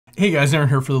Hey guys, Aaron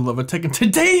here for the Love of Tech, and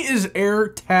today is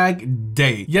Airtag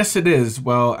Day. Yes, it is.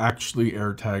 Well, actually,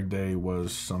 Airtag Day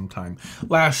was sometime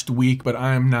last week, but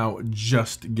I am now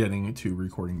just getting to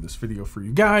recording this video for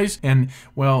you guys. And,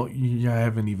 well, yeah, I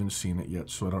haven't even seen it yet,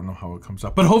 so I don't know how it comes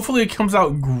out. But hopefully it comes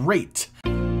out great.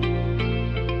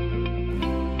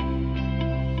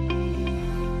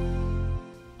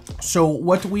 So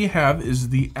what we have is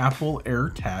the Apple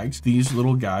Airtags. These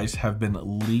little guys have been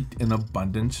leaked in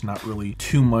abundance, not really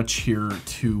too much here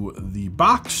to the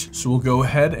box. So we'll go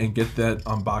ahead and get that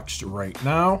unboxed right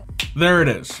now. There it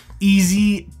is.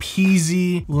 Easy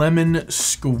peasy, lemon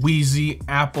squeezy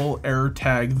Apple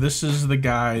Airtag. This is the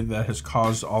guy that has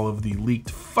caused all of the leaked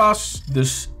fuss.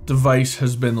 This device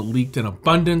has been leaked in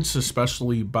abundance,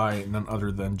 especially by none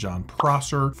other than John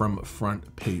Prosser from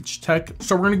Front Page Tech.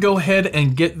 So we're gonna go ahead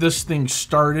and get this thing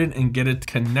started and get it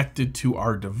connected to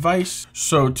our device.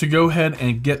 So to go ahead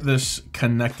and get this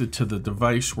connected to the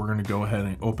device, we're gonna go ahead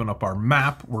and open up our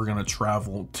map. We're gonna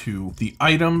travel to the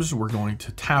items. We're going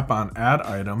to tap on add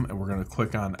item and we're gonna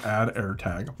click on add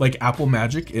AirTag. Like Apple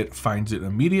Magic, it finds it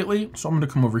immediately. So I'm gonna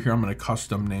come over here, I'm gonna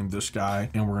custom name this guy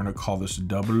and we're gonna call this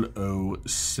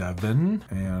 007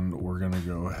 and we're gonna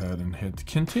go ahead and hit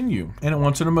continue. And it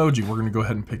wants an emoji. We're gonna go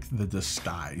ahead and pick the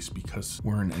disguise because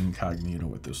we're in incognito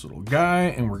with this little guy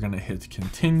and we're gonna hit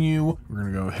continue. We're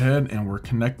gonna go ahead and we're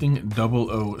connecting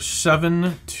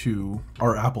 007 to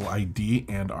our Apple ID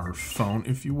and our phone,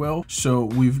 if you will. So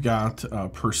we've got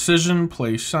precision,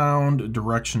 play sound,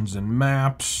 directions and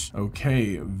maps.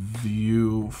 Okay,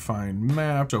 view, find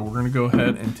map. So we're gonna go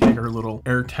ahead and take our little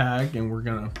AirTag and we're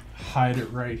gonna hide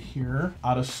it right here,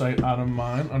 out of sight, out of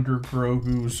mind, under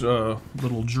Grogu's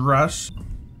little dress.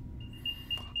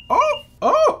 Oh,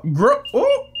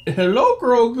 hello,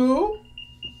 Grogu.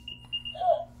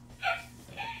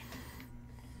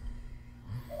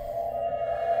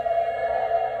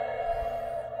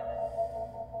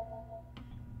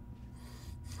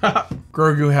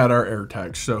 Grogu had our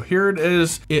AirTag. So here it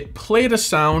is. It played a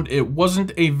sound. It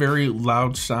wasn't a very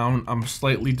loud sound. I'm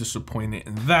slightly disappointed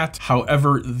in that.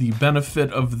 However, the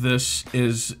benefit of this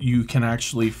is you can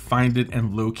actually find it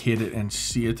and locate it and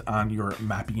see it on your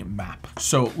mapping map.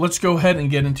 So let's go ahead and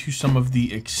get into some of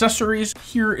the accessories.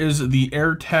 Here is the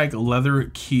AirTag leather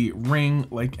key ring.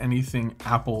 Like anything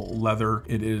Apple leather,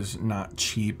 it is not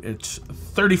cheap. It's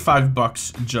 35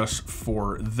 bucks just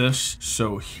for this.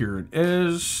 So here it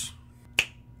is.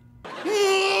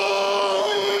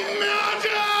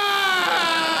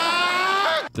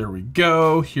 There we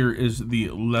go. Here is the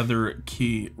leather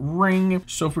key ring.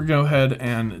 So if we go ahead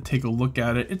and take a look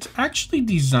at it, it's actually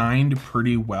designed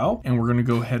pretty well. And we're gonna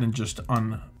go ahead and just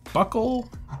unbutton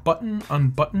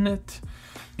it.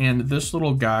 And this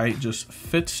little guy just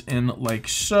fits in like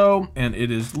so, and it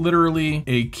is literally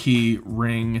a key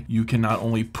ring. You can not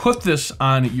only put this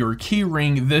on your key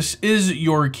ring, this is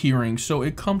your key ring. So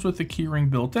it comes with a key ring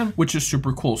built in, which is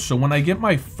super cool. So when I get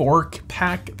my fork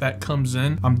pack that comes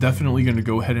in, I'm definitely gonna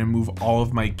go ahead and move all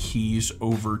of my keys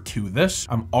over to this.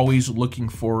 I'm always looking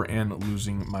for and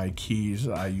losing my keys.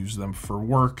 I use them for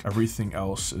work. Everything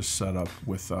else is set up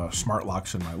with smart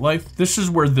locks in my life. This is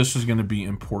where this is gonna be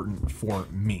important for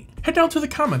me. Head down to the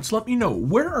comments. Let me know,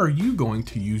 where are you going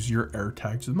to use your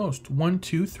AirTags the most? 1,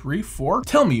 2, 3, 4.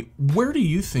 Tell me, where do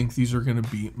you think these are going to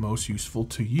be most useful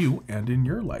to you and in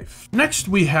your life? Next,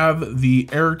 we have the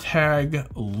AirTag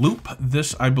Loop.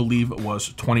 This, I believe,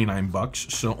 was 29 bucks.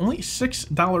 So only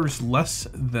 $6 less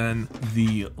than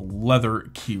the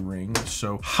leather key ring.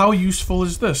 So how useful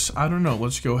is this? I don't know.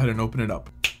 Let's go ahead and open it up.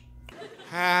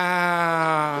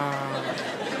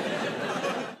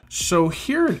 So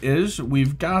here it is.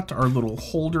 We've got our little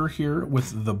holder here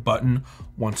with the button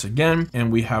once again,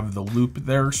 and we have the loop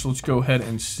there. So let's go ahead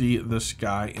and see this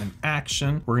guy in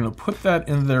action. We're gonna put that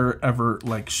in there ever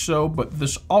like so, but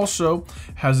this also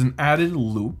has an added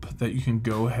loop that you can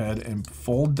go ahead and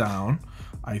fold down.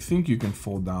 I think you can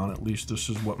fold down, at least this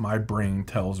is what my brain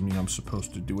tells me I'm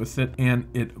supposed to do with it. And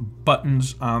it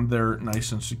buttons on there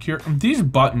nice and secure. And these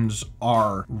buttons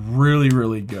are really,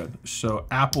 really good. So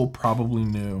Apple probably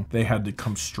knew they had to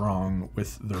come strong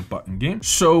with their button game.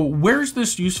 So where's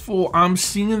this useful? I'm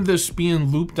seeing this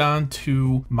being looped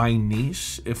onto my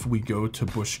niece if we go to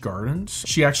Busch Gardens.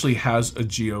 She actually has a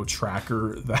geo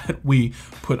tracker that we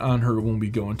put on her when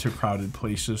we go into crowded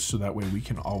places, so that way we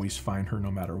can always find her no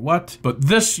matter what. But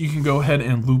this you can go ahead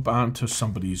and loop onto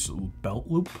somebody's belt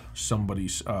loop,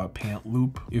 somebody's pant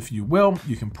loop, if you will.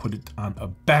 You can put it on a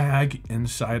bag,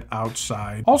 inside,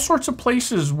 outside, all sorts of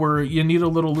places where you need a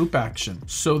little loop action.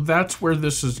 So that's where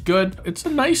this is good. It's a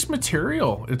nice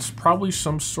material. It's probably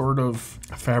some sort of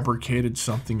fabricated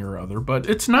something or other, but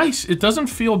it's nice. It doesn't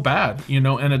feel bad, you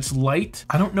know, and it's light.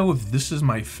 I don't know if this is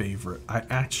my favorite. I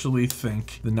actually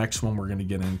think the next one we're going to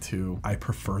get into, I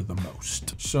prefer the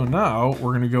most. So now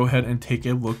we're going to go ahead and take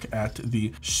a look at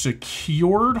the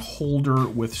secured holder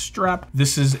with strap.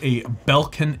 This is a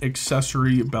Belkin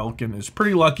accessory. Belkin is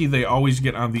pretty lucky. They always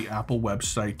get on the Apple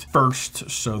website first,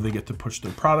 so they get to push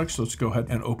their products. So let's go ahead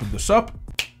and open this up.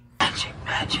 Magic,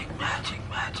 magic, magic,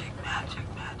 magic, magic,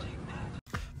 magic.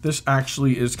 This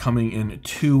actually is coming in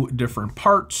 2 different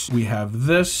parts. We have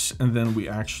this, and then we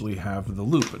actually have the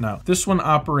loop. Now, this one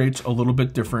operates a little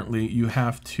bit differently. You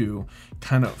have to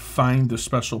kind of find the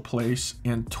special place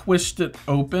and twist it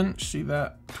open. See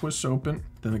that? Twist open,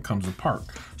 then it comes apart.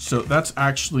 So that's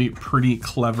actually pretty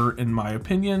clever in my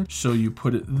opinion. So you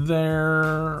put it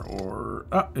there, or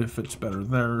if it's better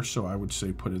there, so I would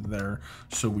say put it there.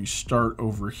 So we start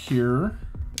over here.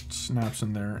 Snaps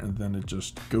in there, and then it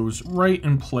just goes right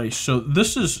in place. So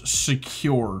this is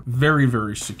secure, very,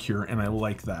 very secure, and I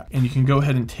like that. And you can go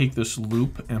ahead and take this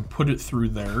loop and put it through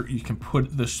there. You can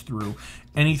put this through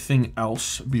anything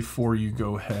else before you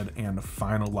go ahead and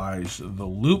finalize the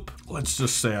loop. Let's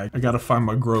just say I gotta find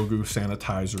my Grogu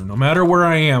sanitizer. No matter where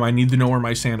I am, I need to know where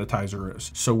my sanitizer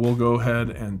is. So we'll go ahead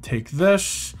and take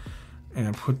this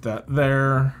and put that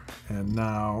there, and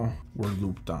now we're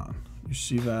looped on. You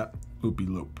see that? Loopy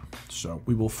loop. So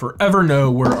we will forever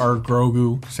know where our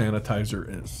Grogu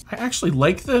sanitizer is. I actually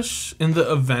like this in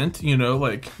the event, you know,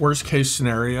 like worst case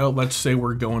scenario, let's say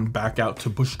we're going back out to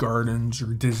Busch Gardens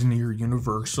or Disney or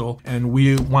Universal, and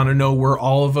we want to know where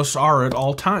all of us are at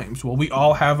all times. Well, we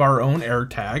all have our own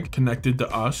Airtag connected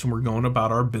to us, and we're going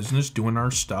about our business, doing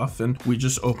our stuff, and we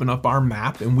just open up our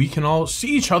map and we can all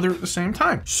see each other at the same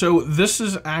time. So this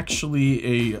is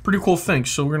actually a pretty cool thing.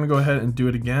 So we're gonna go ahead and do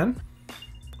it again.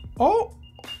 Oh,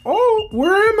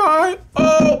 where am I?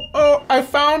 Oh, I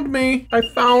found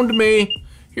me.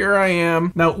 Here I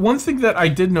am. Now, one thing that I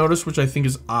did notice, which I think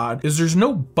is odd, is there's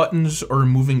no buttons or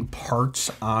moving parts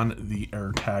on the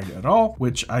Airtag at all,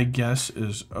 which I guess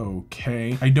is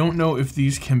okay. I don't know if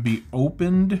these can be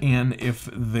opened and if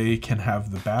they can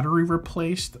have the battery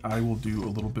replaced. I will do a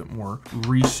little bit more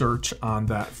research on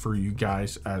that for you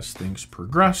guys as things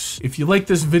progress. If you like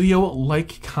this video,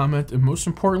 like, comment, and most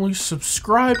importantly,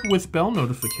 subscribe with bell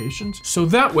notifications so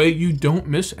that way you don't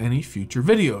miss any future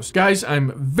videos. Guys,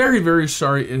 I'm very, very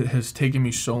sorry it has taken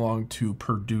me so long to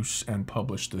produce and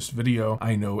publish this video.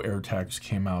 I know AirTags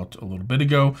came out a little bit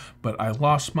ago, but I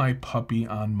lost my puppy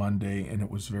on Monday and it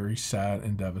was very sad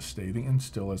and devastating, and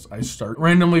still is. I start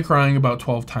randomly crying about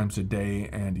 12 times a day,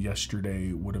 and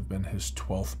yesterday would have been his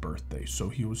 12th birthday. So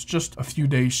he was just a few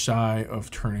days shy of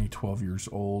turning 12 years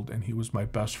old, and he was my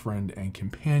best friend and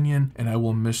companion, and I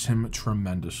will miss him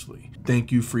tremendously.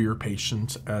 Thank you for your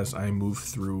patience as I move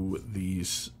through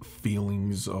these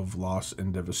feelings of loss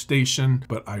and devastation,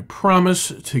 but I promise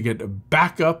to get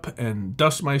back up and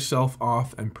dust myself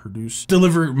off and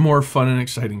deliver more fun and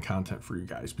exciting content for you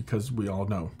guys, because we all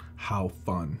know how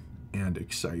fun and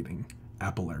exciting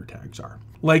Apple AirTags are.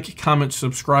 Like, comment,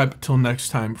 subscribe. Till next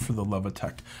time, for the love of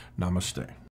tech, namaste.